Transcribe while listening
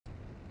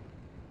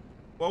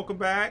welcome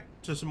back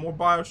to some more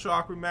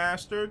Bioshock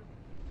Remastered.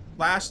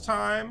 Last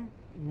time,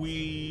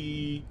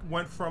 we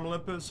went from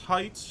Olympus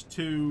Heights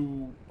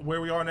to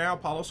where we are now,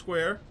 Apollo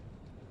Square.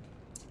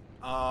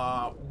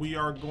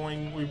 We're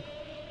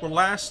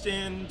last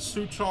in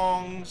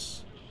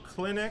Suchong's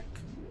clinic,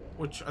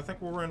 which I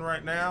think we're in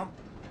right now.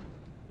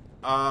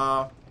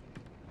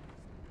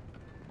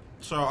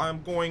 So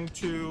I'm going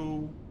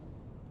to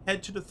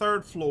head to the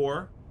 3rd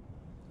floor.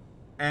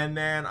 And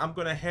then I'm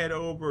going to head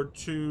over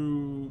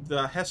to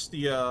the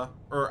Hestia,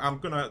 or I'm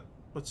going to,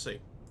 let's see.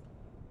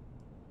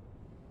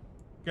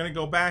 Going to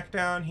go back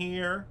down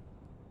here,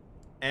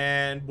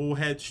 and we'll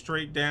head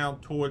straight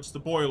down towards the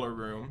boiler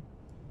room,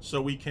 so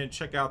we can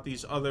check out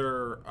these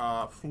other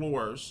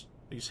floors,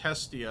 this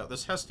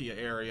Hestia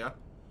area,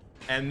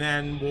 and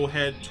then we'll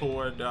head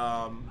toward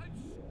the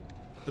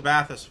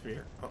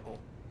bathysphere. Uh-oh.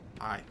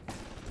 Hi.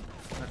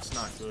 That's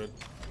not good.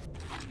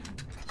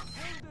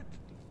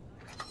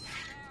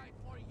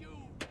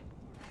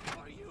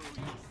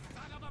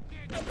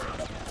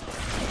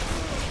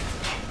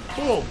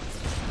 Boom!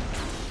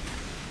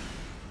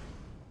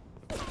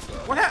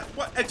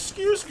 What?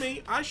 Excuse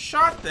me, I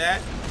shot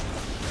that.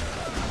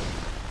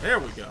 There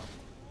we go.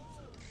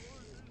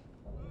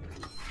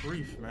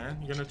 Grief,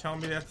 man. You gonna tell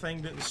me that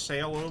thing didn't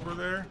sail over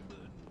there?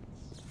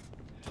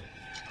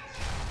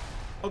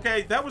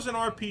 Okay, that was an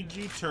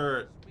RPG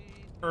turret.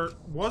 Or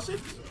was it?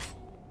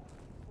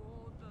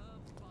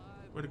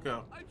 Where'd it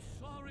go? I'm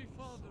sorry,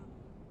 Father.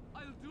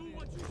 I'll do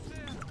what you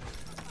said.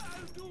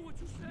 I'll do what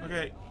you said.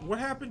 Okay, what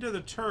happened to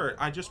the turret?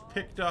 I just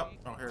picked up...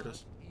 Oh, here it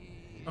is.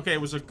 Okay,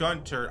 it was a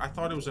gun turret. I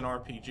thought it was an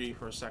RPG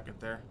for a second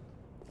there.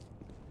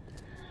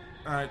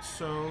 Alright,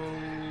 so...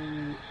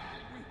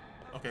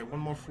 Okay, one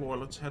more floor.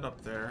 Let's head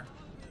up there.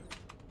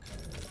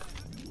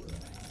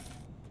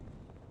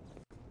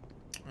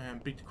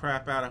 And beat the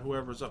crap out of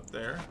whoever's up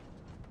there.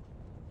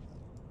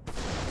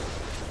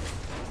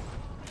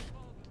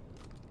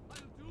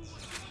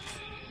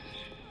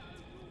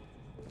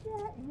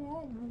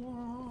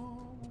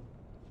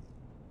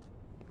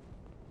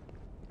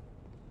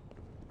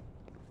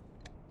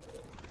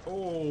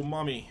 Oh,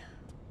 mommy.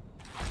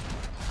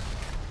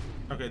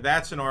 Okay,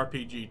 that's an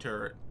RPG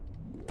turret.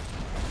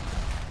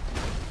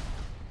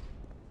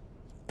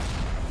 Ooh,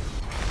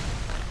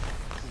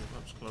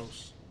 that was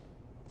close.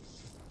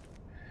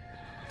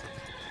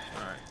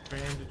 Alright,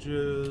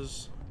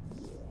 bandages.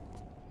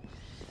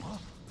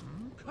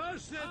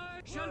 Cursed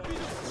shall be the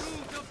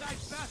fruit of thy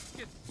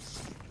basket.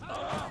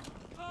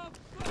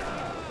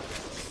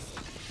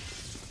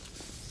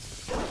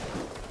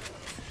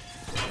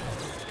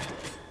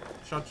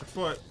 Shut your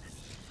foot.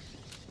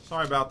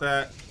 Sorry about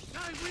that.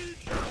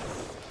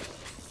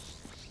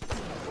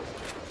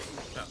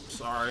 Yeah,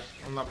 sorry.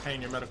 I'm not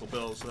paying your medical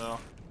bills, though.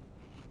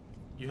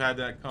 You had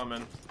that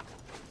coming.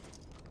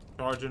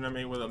 Charging at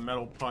me with a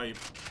metal pipe.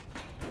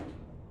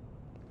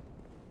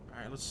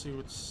 Alright, let's see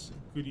what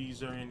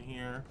goodies are in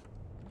here.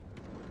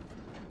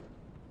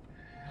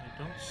 I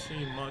don't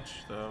see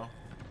much, though.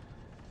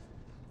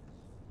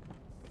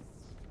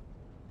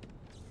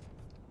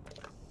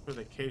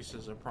 The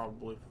cases are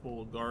probably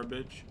full of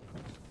garbage.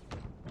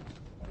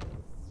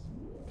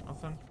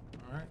 Nothing?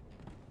 Alright.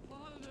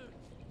 Father,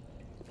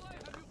 why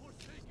have you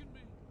forsaken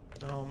me?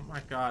 Oh my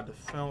god, the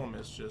film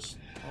is just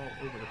all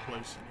over the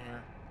place in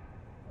here.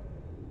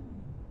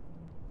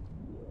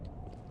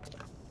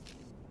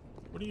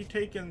 What are you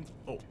taking?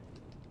 Oh.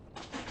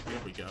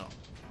 There we go.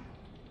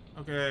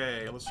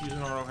 Okay, let's use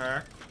an auto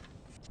hack.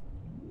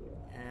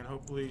 And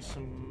hopefully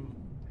some...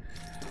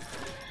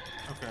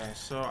 Okay,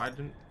 so I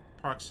didn't...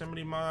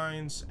 Proximity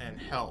mines and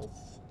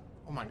health.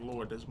 Oh my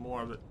lord, there's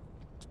more of it.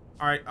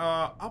 Alright,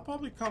 I'll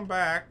probably come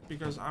back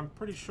because I'm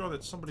pretty sure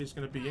that somebody's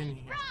gonna be in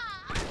here.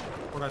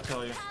 What'd I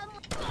tell you?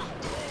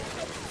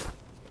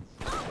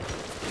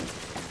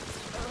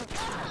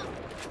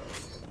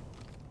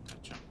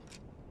 Gotcha.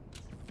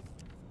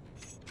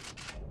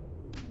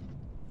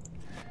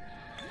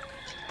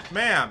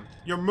 Ma'am,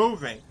 you're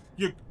moving.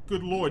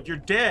 Good lord, you're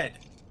dead.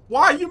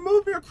 Why are you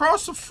moving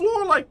across the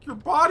floor like your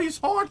body's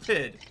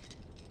haunted?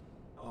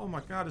 Oh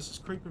my god, this is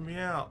creeping me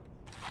out.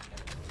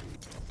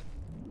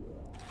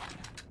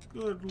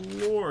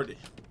 Good lord.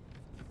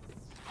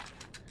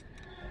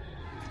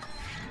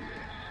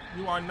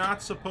 You are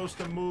not supposed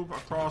to move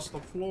across the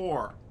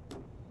floor.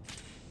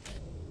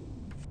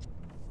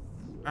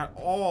 At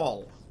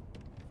all.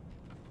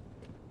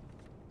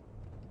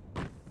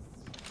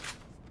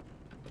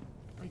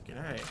 Freaking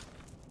A.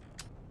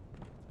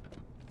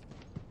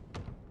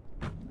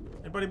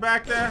 Anybody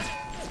back there?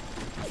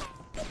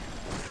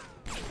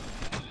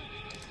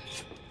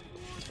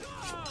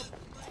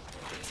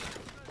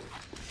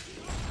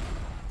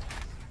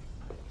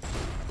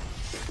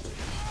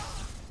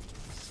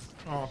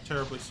 Oh, I'm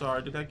terribly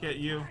sorry. Did that get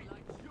you? Alright,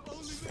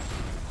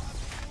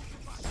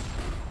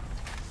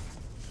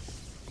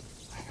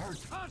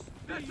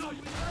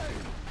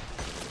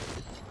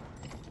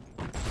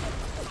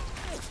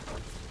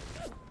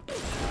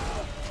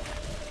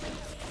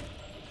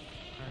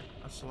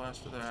 that's the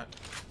last of that.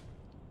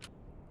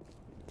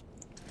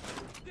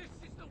 this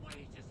is the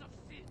wages of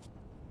sin.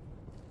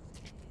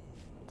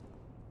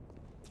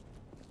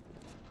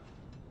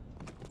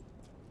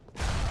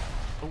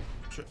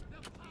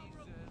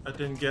 I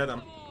didn't get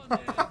him. Come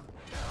on, then.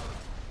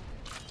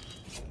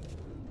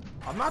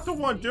 I'm not the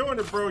one doing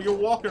it, bro. You're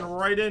walking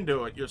right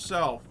into it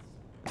yourself.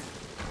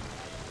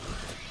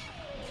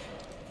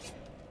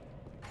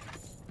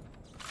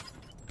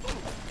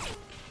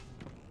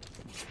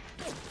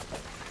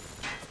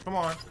 Come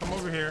on, come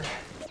over here.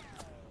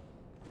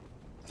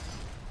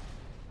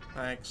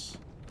 Thanks.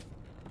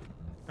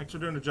 Thanks for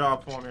doing the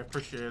job for me. I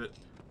appreciate it.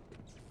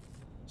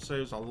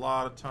 Saves a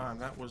lot of time.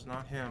 That was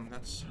not him.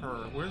 That's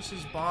her. Where's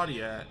his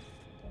body at?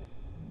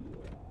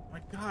 My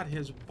God,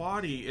 his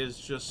body is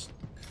just...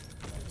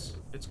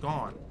 It's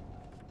gone.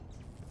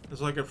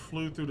 It's like it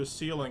flew through the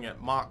ceiling at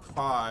Mach 5.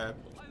 I'll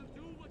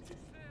do what you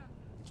say.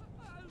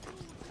 I'll do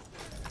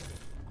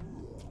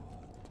what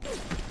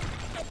you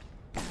say.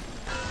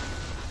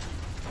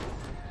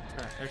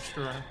 Okay,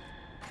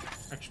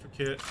 extra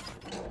kit.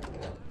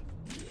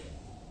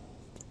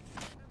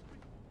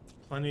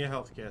 Plenty of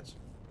health kits.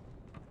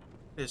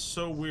 It's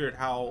so weird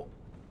how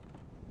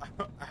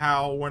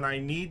when I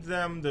need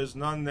them, there's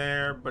none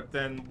there, but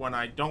then when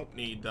I don't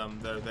need them,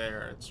 they're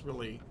there. It's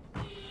really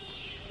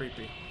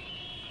creepy.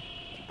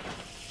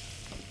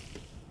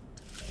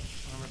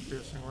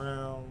 Armor-piercing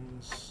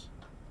rounds.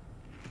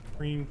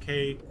 Cream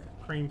cake.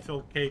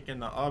 Cream-filled cake in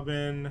the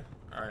oven.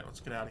 Alright, let's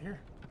get out of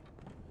here.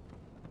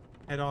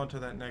 Head on to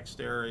that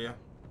next area.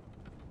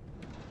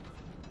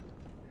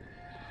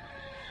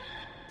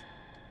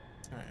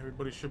 Alright,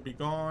 everybody should be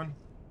gone.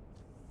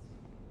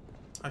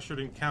 I should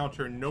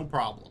encounter no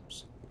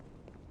problems.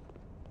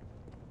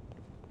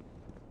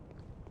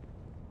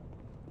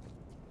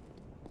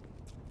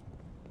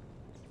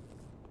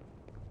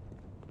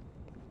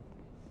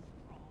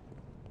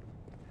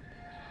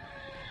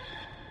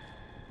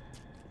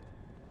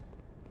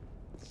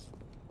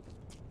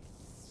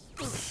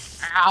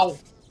 Ow!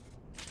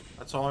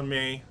 That's on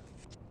me.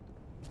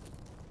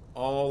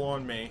 All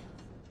on me.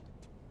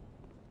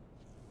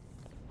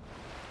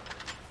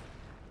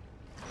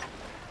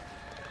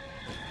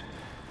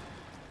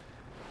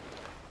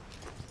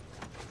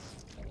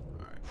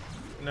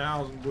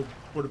 Now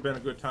would have been a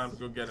good time to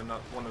go get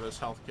one of those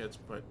health kits,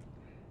 but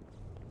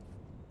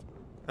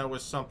that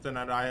was something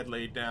that I had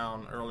laid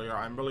down earlier.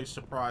 I'm really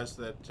surprised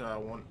that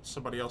when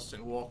somebody else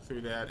didn't walk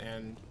through that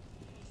and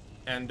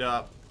end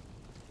up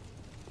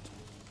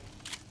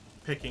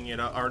picking it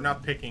up, or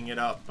not picking it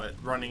up, but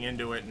running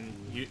into it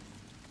and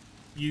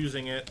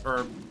using it,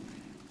 or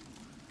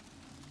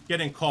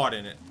getting caught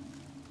in it,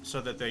 so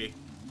that they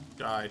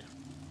died.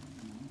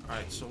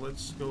 Alright, so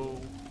let's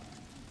go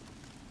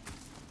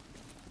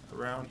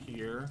around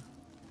here.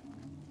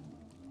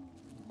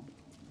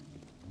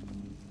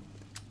 I'm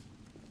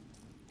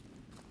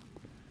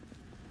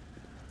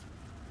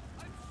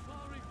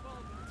sorry,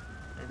 Father.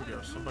 There we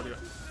go. Somebody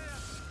else.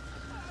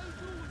 I'll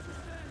do what you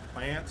say.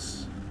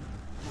 Plants.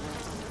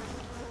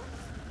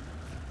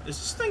 Is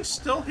this thing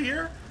still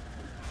here?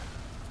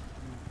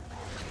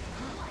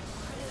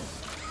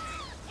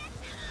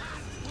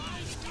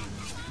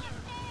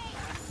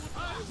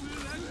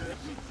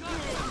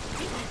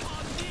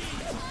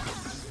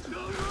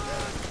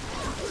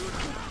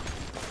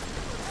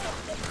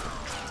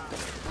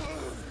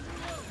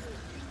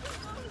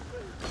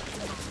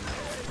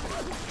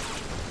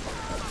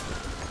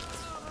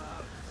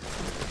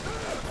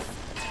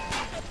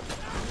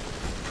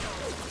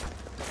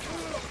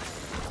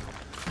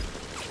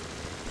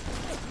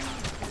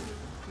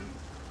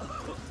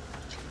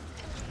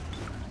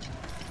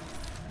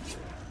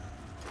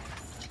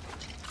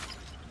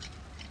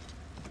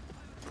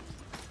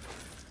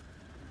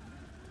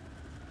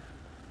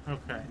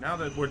 Okay, now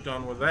that we're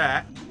done with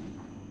that,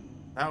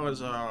 that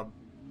was a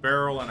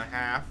barrel and a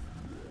half.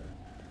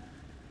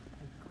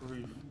 Good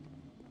grief.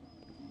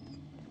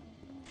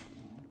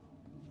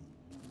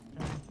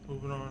 Okay,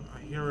 moving on. I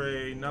hear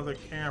another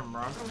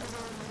camera,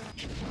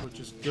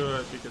 which is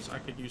good because I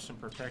could use some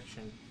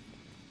protection.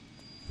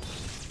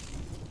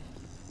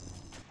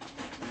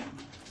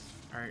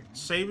 Alright,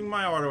 saving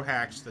my auto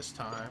hacks this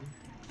time,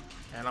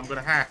 and I'm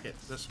gonna hack it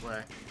this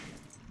way.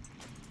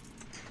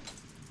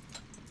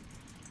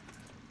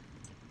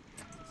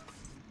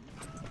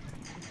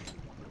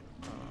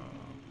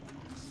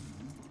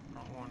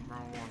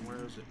 Wrong one.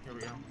 Where is it? Here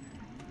we go.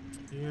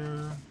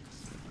 Here.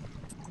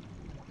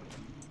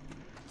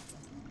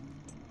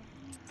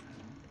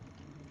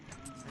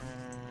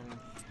 And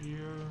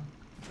here.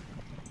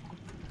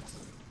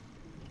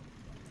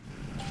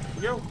 There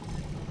we go.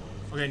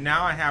 Okay,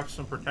 now I have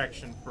some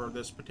protection for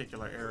this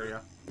particular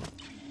area.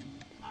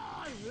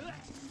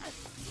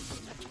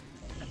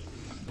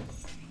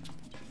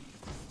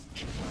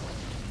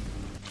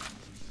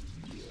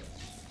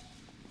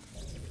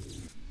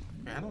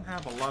 I don't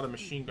have a lot of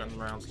machine gun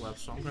rounds left,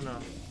 so I'm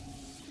gonna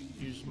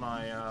use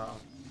my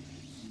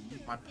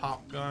my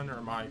pop gun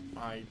or my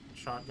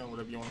shotgun,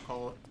 whatever you want to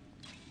call it.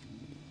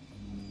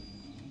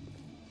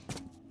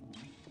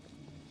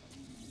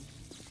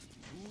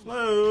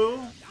 Hello.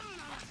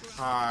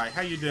 Hi.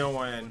 How you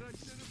doing?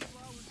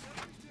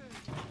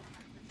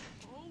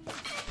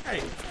 Hey,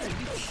 you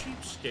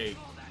cheapskate.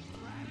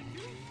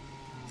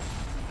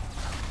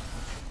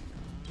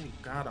 Ooh,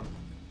 got him.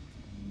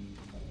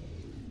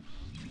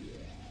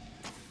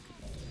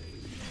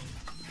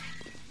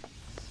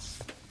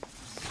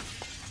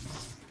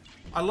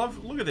 I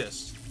love. Look at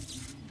this.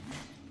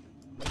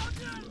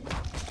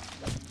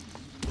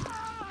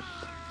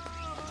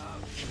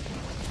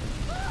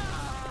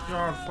 You're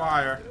on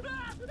fire.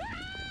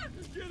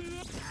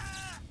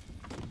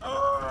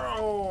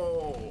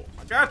 Oh,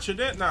 I got you,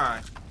 didn't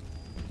I?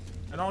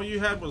 And all you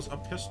had was a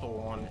pistol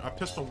on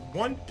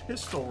one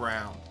pistol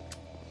round.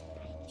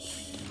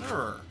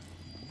 Sure.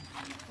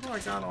 What do I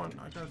got on?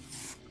 I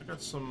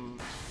got some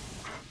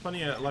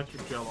plenty of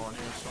electric gel on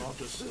here, so I'll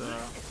just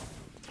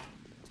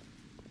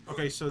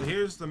okay, so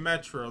here's the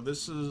metro.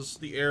 This is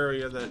the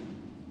area that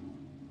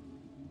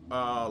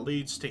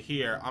leads to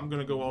here. I'm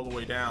gonna go all the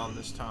way down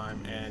this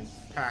time and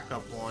pack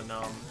up on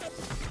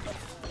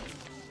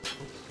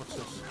what's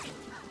this?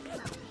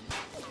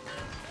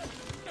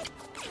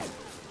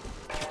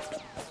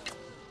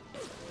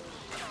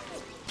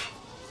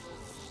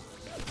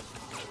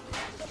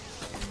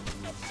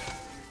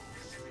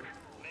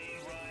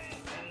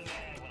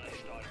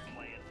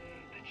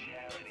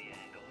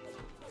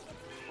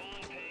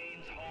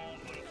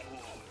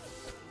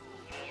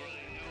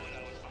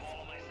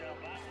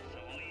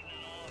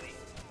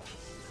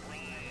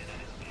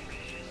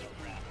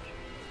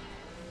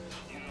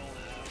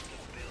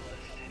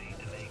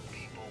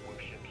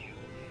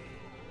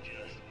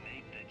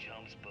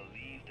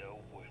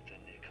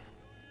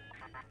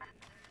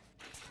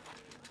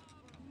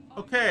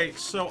 Okay,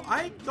 so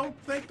I don't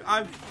think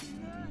I've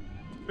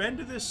been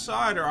to this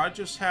side, or I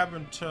just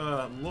haven't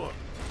looked.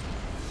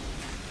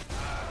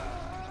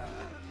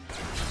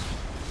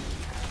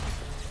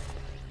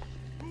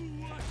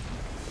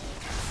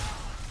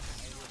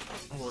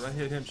 Oh, that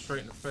hit him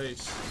straight in the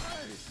face.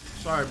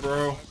 Sorry,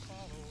 bro.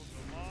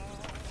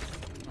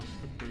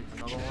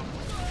 Another one.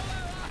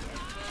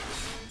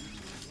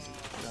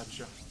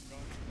 Gotcha.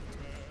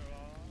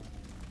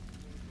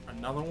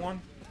 Another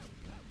one?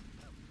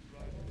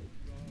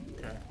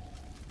 Okay.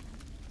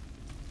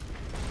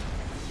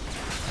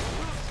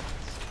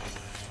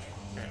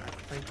 Okay, I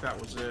think that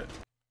was it.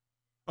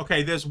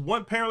 Okay, there's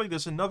one. Apparently,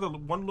 there's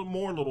one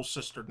more little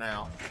sister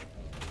now.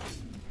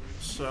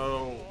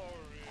 So,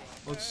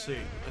 let's see.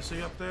 Is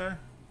he up there?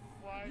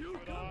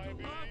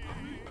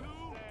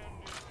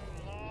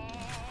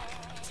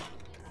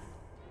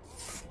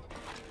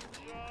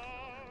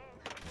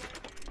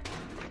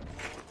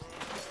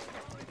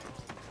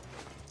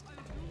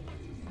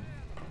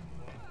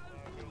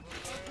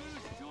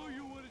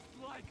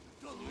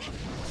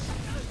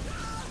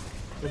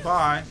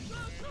 Goodbye.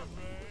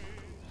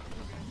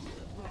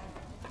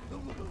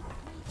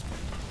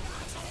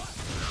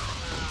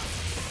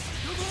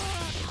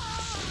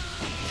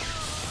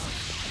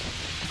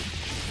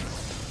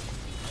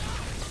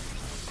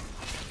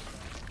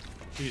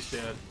 He's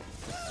dead.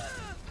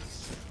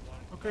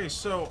 Okay,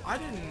 so I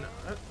didn't.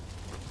 It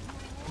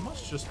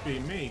must just be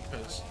me,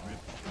 because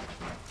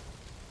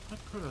I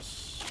could have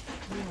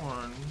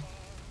sworn.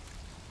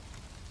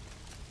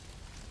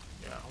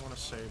 Yeah, I want to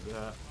save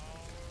that.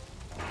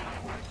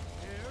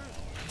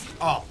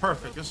 Oh,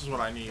 perfect. This is what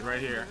I need right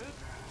here.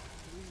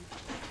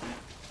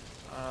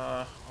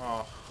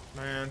 Oh,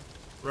 man.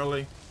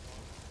 Really?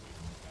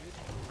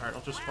 Alright,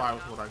 I'll just buy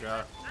with what I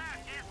got.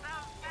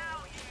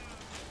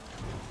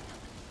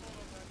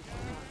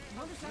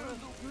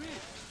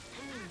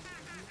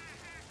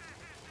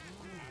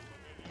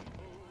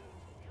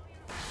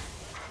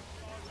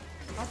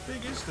 How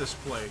big is this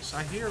place?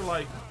 I hear,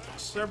 like,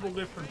 several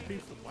different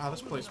people. Wow,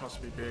 this place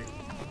must be big.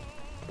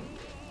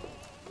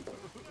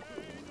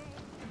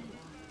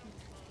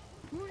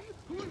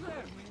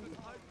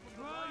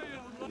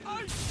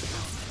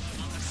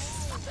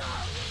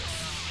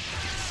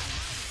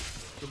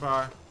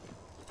 Goodbye.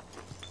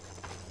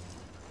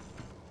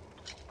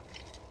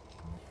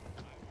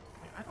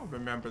 I don't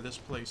remember this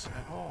place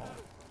at all.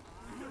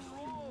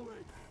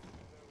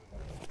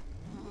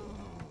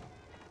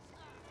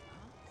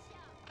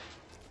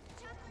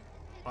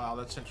 Wow,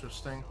 that's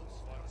interesting.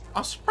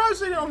 I'm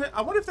surprised they don't.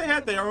 I wonder if they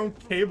had their own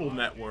cable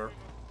network.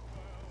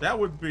 That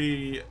would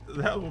be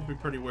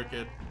pretty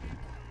wicked.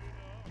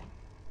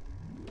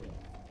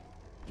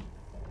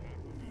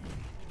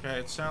 Okay,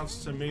 it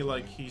sounds to me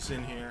like he's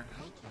in here.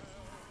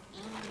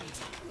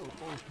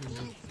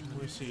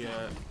 Where's he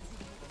at?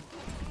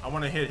 I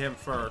want to hit him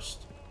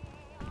first.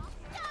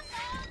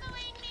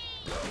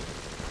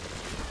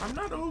 I'm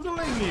not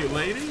oogling you,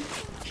 lady.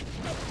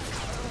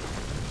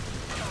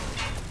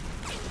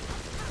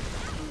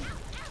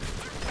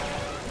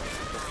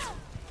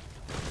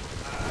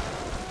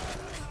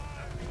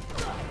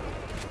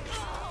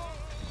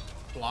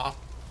 Blah.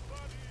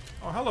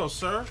 Oh, hello,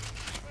 sir.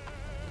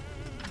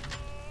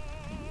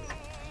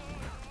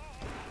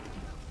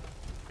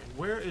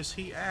 Where is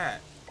he at?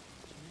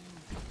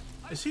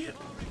 Is he?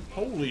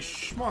 Holy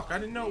schmuck! I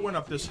didn't know it went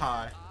up this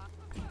high.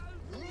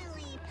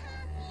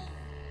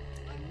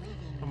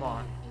 Come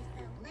on.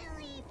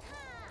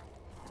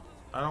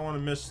 I don't want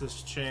to miss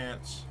this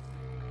chance.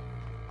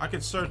 I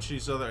could search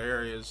these other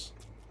areas.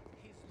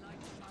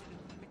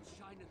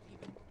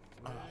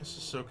 Oh, this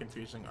is so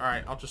confusing.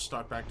 Alright, I'll just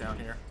start back down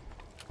here.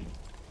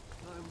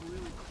 I'm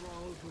really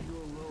crawled when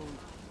you're alone.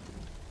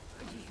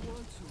 I just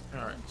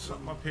Alright,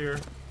 something up here.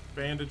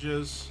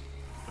 Bandages.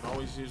 Could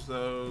always use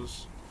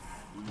those.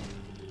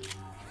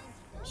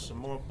 Some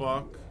more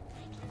buck.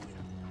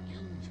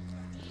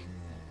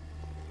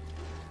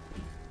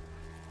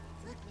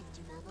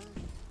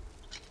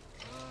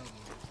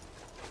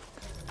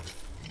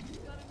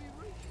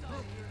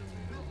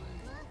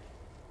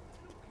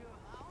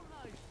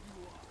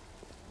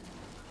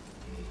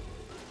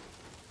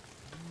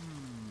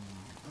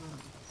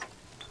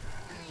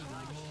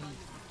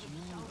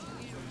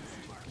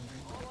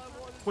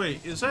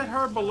 Wait, is that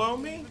her below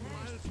me?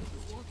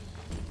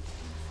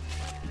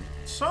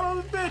 Son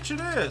of a bitch, it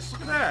is!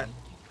 Look at that!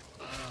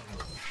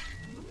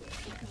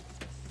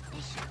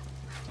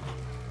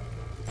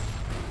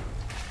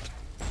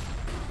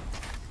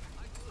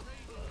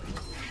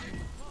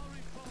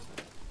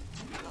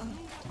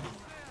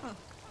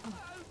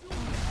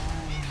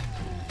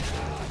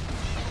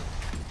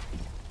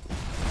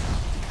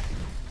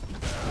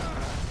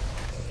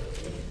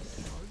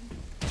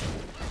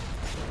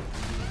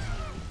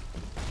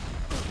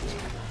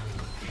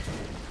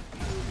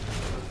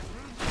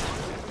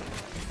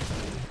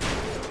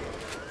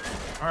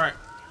 Alright.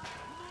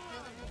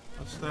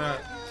 What's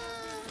that?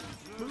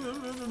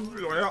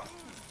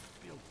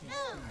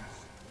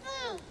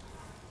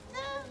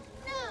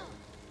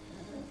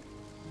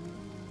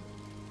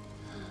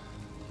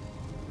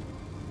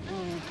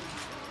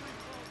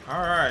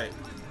 Alright.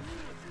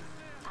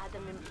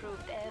 Adam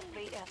improved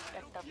every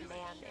aspect of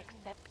man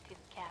except his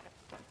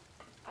character.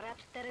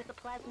 Perhaps there is a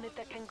plasmid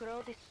that can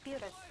grow the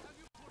spirit.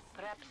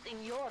 Perhaps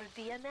in your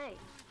DNA,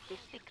 the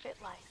secret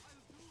lies.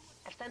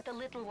 I've sent a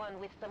little one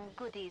with some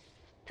goodies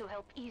to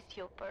help ease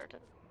your burden.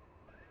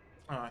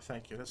 Oh,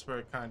 thank you. That's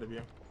very kind of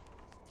you.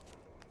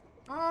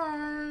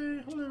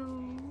 Hi,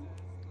 hello.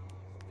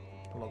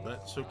 I love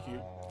that. So cute.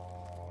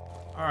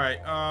 Alright,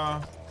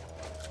 I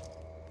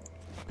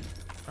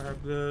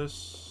have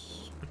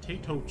this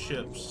potato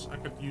chips. I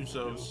could use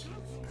those.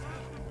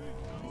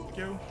 Thank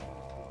you.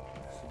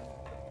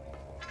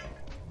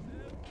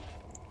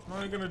 What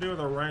am I gonna do with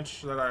a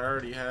wrench that I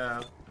already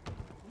have?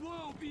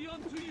 Woe be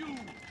unto you!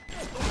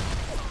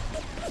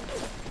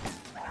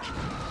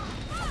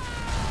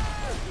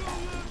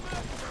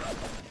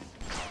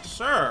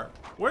 Sir,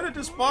 where did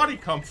this body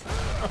come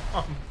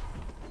from?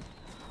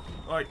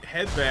 Like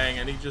headbang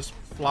and he just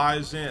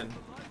flies in.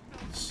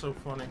 It's so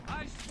funny.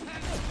 I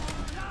stand for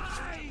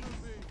life!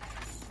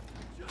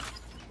 Just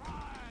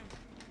try!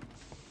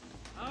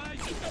 I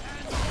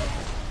stand.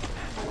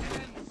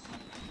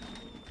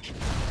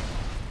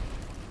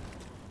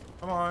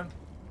 Come on.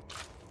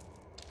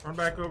 Run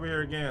back over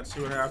here again, see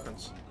what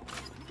happens.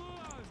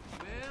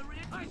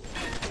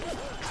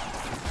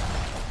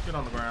 Get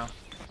on the ground.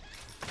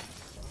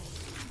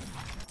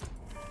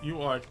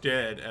 You are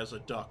dead as a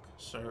duck,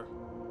 sir.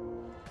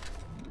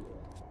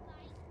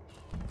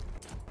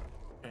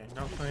 Okay,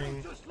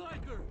 nothing. Just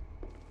like her.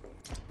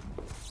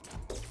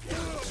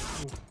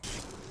 Ooh.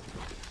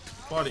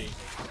 Buddy.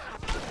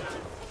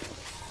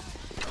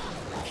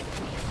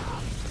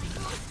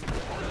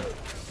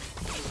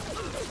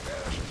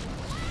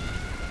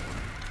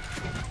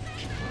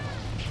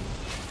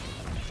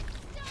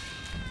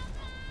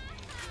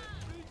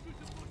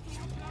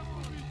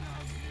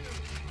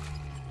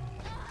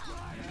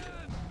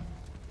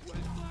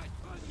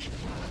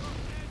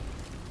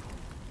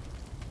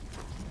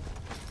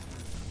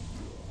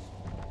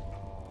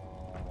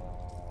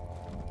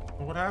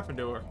 What happened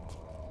to her?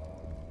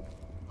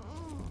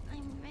 Oh,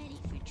 I'm ready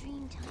for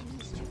dream time,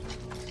 Mr.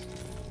 Rose.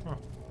 Huh.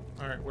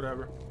 Alright,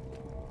 whatever.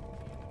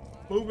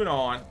 Moving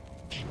on.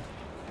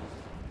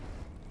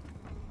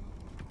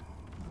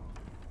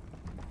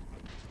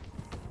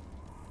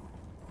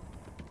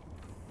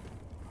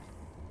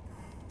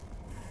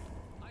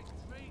 I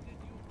traded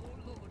you all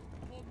over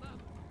for Mama.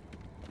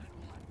 And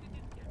what did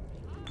it get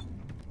me?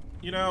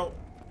 You know,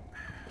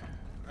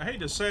 I hate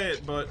to say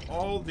it, but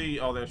all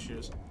the... Oh, there she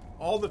is.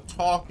 All the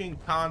talking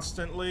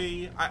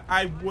constantly,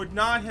 I would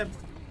not have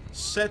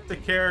set the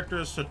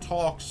characters to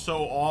talk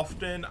so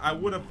often. I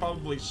would have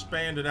probably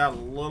spanned it out a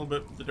little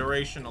bit, the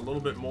duration a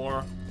little bit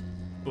more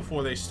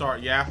before they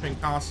start yapping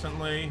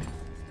constantly,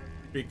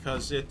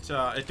 because it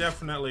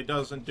definitely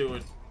doesn't do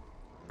it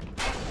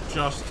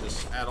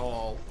justice at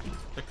all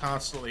to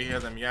constantly hear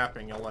them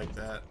yapping like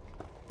that.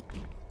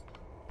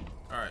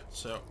 Alright,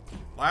 so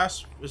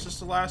is this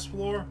the last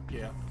floor?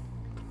 Yeah.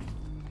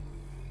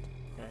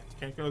 Okay,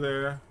 can't go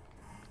there.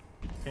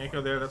 Can't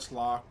go there, that's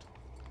locked.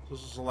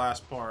 This is the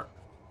last part.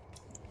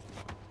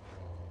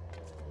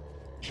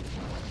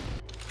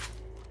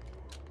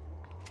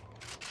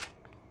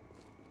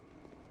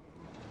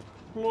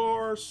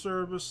 Floor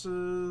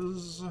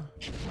services.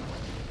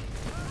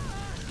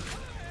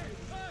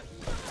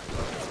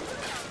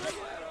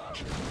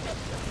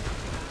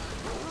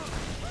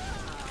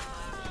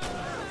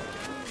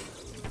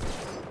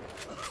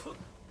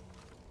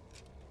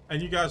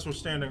 And you guys were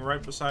standing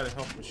right beside a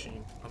health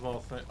machine,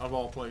 of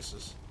all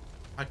places.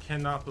 I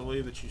cannot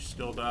believe that you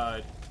still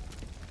died.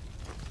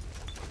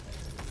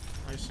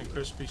 Nice and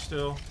crispy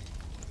still.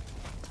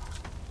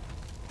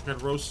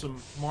 Gotta roast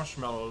some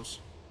marshmallows.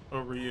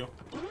 over you.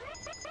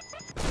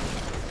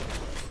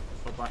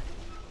 Bye-bye.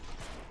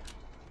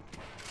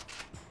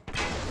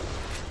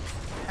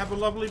 Have a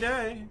lovely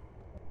day.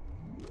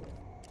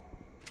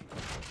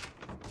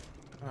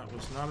 That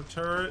was not a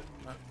turret.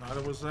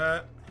 Neither was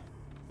that.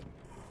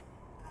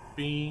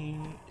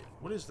 Being...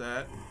 What is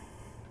that?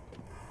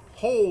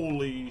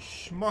 Holy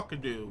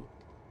schmuckadoo.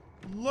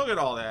 Look at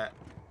all that.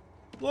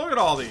 Look at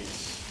all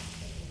these.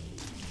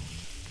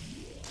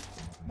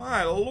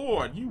 My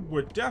lord, you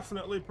were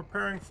definitely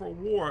preparing for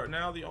war.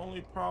 Now the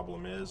only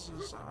problem is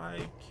I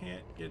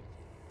can't get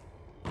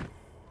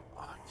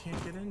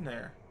in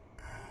there.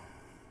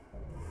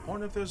 I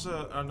wonder if there's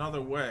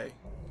another way.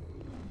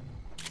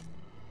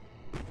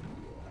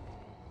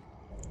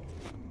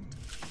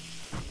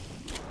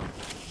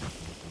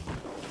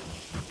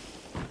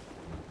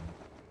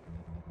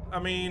 I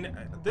mean,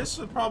 this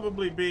would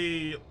probably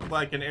be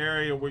like an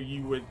area where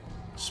you would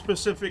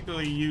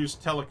specifically use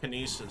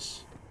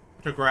telekinesis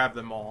to grab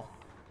them all.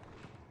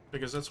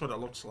 Because that's what it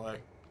looks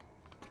like.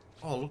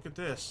 Oh, look at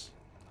this.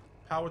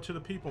 Power to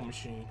the people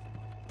machine.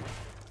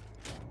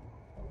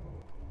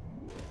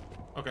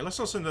 Okay, let's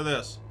listen to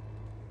this.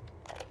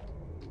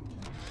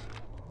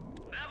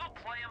 Never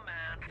play a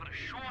man for the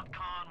short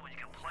con when you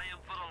can play him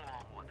for the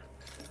long one.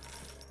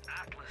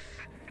 Atlas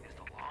is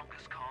the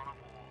longest con of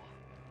all.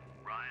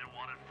 Ryan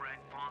wanted Frank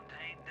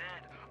Fontaine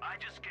dead.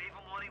 I just gave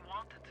him what he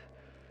wanted.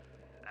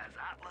 As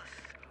Atlas,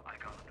 I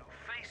got a new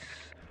face,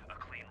 a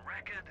clean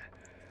record,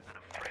 and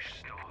a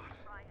fresh start.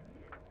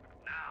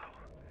 Now,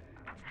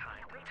 it's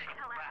time to take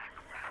back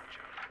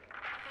Rapture.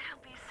 It'll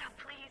be so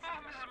pleased. Oh,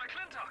 Mrs.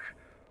 McClintock!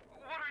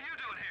 What are you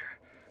doing here?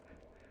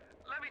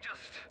 Let me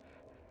just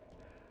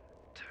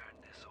turn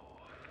this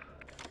off.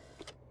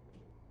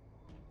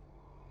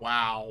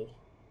 Wow.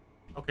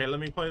 Okay, let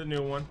me play the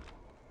new one.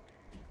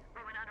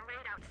 We went on a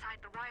raid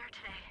outside the wire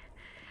today.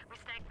 We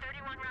snagged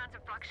 31 rounds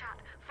of buckshot,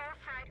 4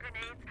 frag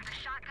grenades, a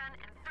shotgun,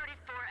 and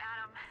 34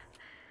 Atom.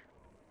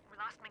 We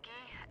lost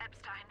McGee,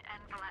 Epstein,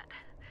 and Vallette.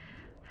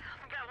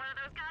 We got one of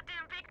those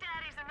goddamn big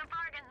daddies in the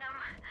bargain, though.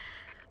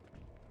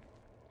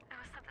 It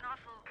was something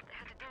awful they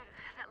had to do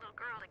to that little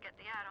girl to get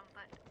the Atom,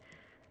 but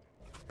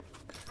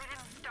we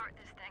didn't start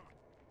this thing.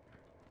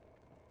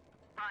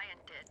 Ryan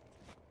did.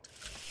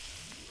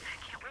 I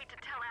can't wait to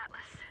tell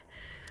Atlas.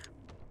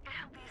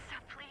 He'll be so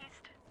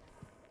pleased.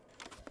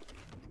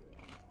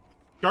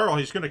 Girl,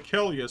 he's gonna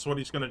kill you is what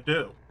he's gonna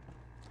do.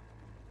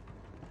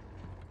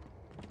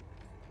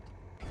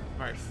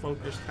 Alright,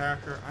 focused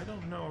hacker. I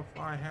don't know if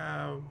I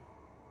have...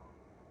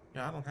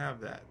 Yeah, I don't have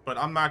that. But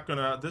I'm not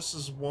gonna... This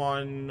is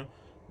one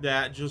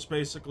that just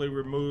basically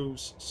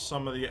removes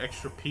some of the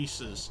extra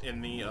pieces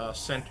in the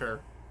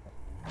center.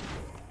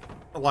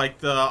 Like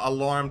the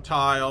alarm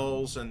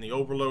tiles and the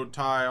overload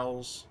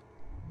tiles.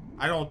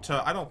 I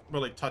don't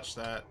really touch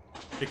that.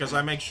 Because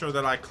I make sure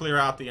that I clear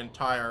out the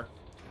entire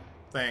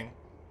thing.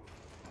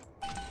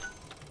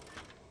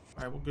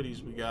 Alright, what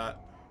goodies we got?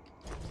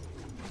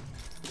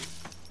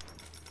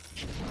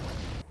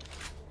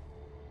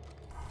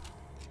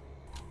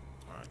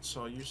 Alright,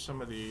 so I'll use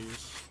some of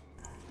these.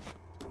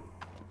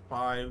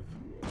 5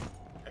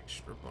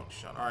 extra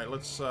buckshot. Alright,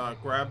 let's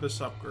grab this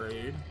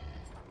upgrade.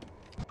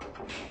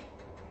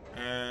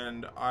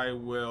 And I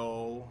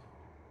will...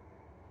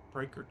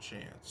 Breaker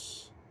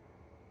chance.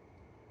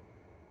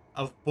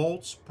 Of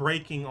bolts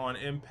breaking on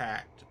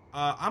impact.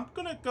 I'm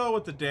gonna go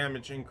with the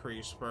damage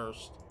increase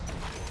first.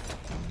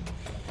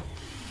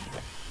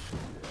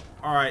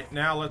 Alright,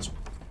 now let's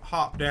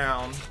hop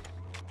down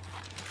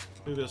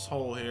through this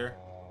hole here.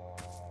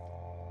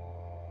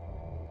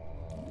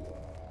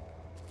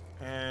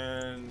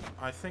 And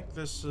I think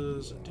this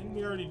is... Didn't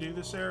we already do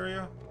this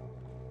area?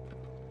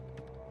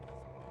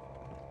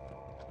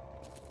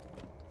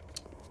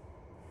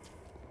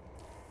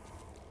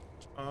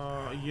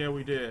 Yeah,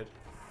 we did.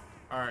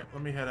 Alright,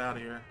 let me head out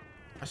of here.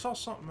 I saw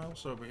something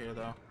else over here,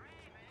 though.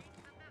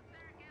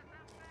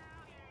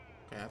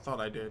 Okay, I thought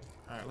I did.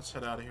 Alright, let's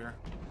head out of here.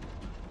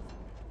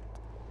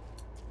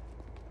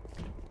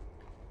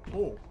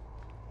 Oh.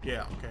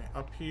 Yeah, okay.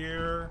 Up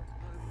here.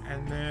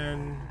 And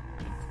then...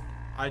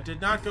 I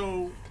did not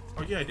go...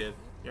 Oh, yeah, I did.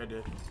 Yeah, I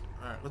did.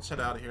 Alright, let's head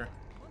out of here.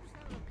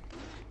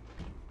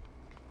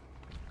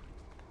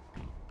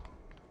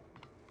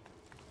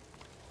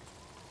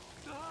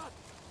 Stop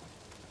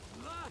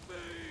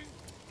laughing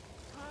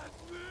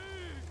at me.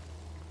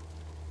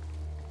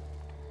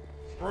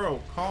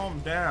 Bro, calm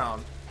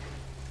down.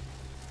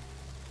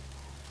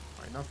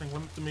 Alright, nothing.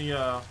 Let me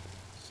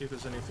see if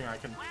there's anything I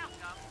can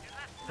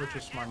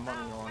purchase my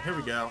money on. Here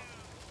we go.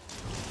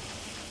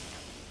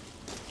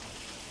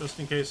 Just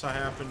in case I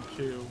happen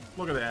to...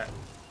 Look at that.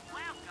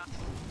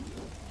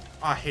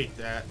 I hate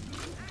that.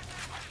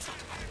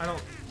 I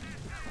don't...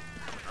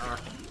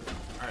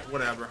 Alright,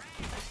 whatever.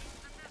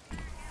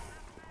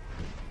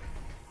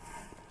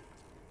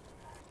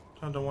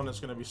 I don't want there's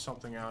gonna be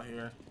something out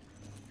here.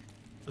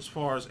 As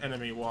far as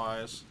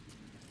enemy-wise.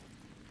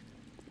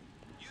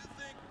 You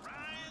think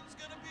Ryan's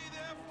gonna be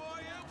there for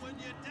you when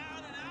you're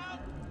down and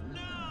out?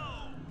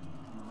 No!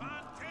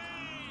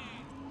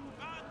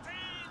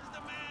 Fontaine's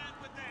the man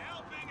with the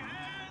helping hand!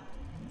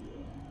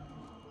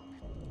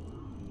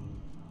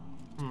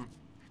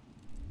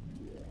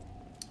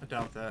 I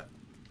doubt that.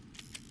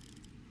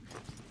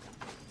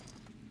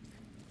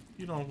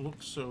 You don't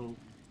look so...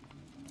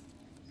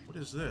 What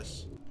is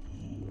this?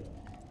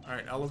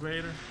 Alright,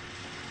 elevator.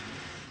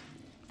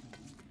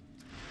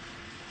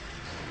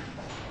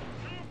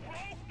 You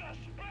broke the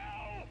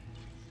spell!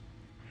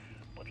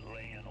 But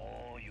laying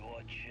all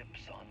your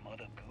chips on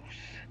Mother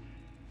Goose,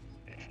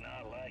 it's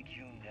not like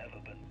you never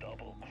been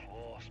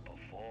double-crossed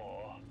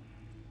before.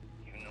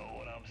 You know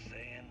what I'm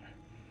saying?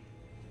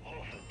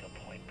 Hoof it to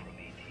Point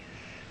Prometheus.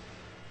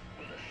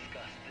 We'll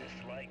discuss this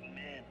like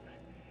men.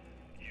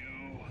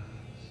 You,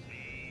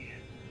 me,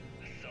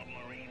 the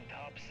submarine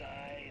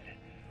topside,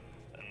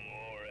 and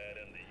more at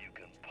him than you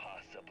can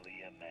possibly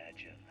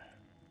imagine.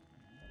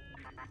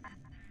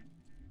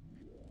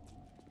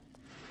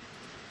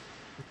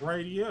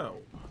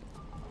 Radio.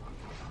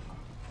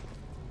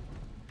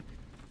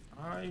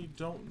 I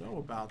don't know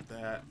about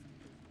that.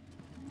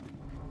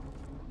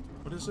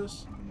 What is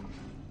this?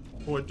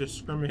 For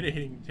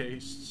discriminating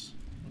tastes.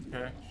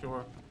 Okay,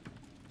 sure.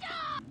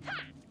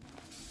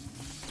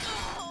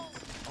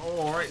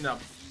 Oh, right in the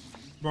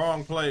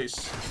wrong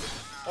place.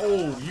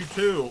 Oh, you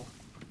too.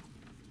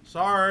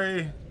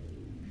 Sorry,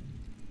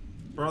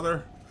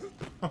 brother.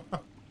 I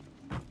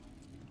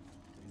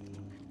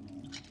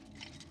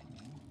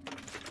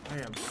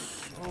am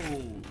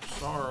so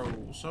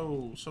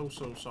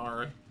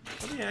sorry.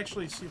 Let me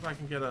actually see if I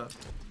can get a...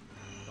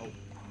 Nope.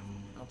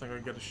 I don't think I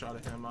can get a shot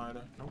at him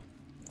either. Nope.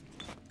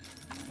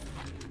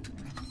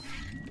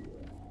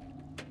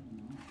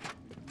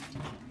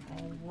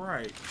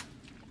 Alright.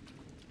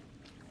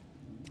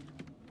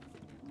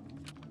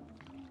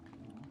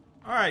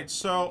 Alright,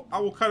 so I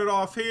will cut it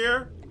off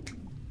here.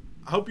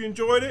 I hope you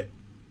enjoyed it.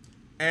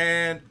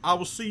 And I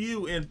will see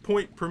you in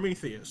Point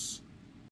Prometheus.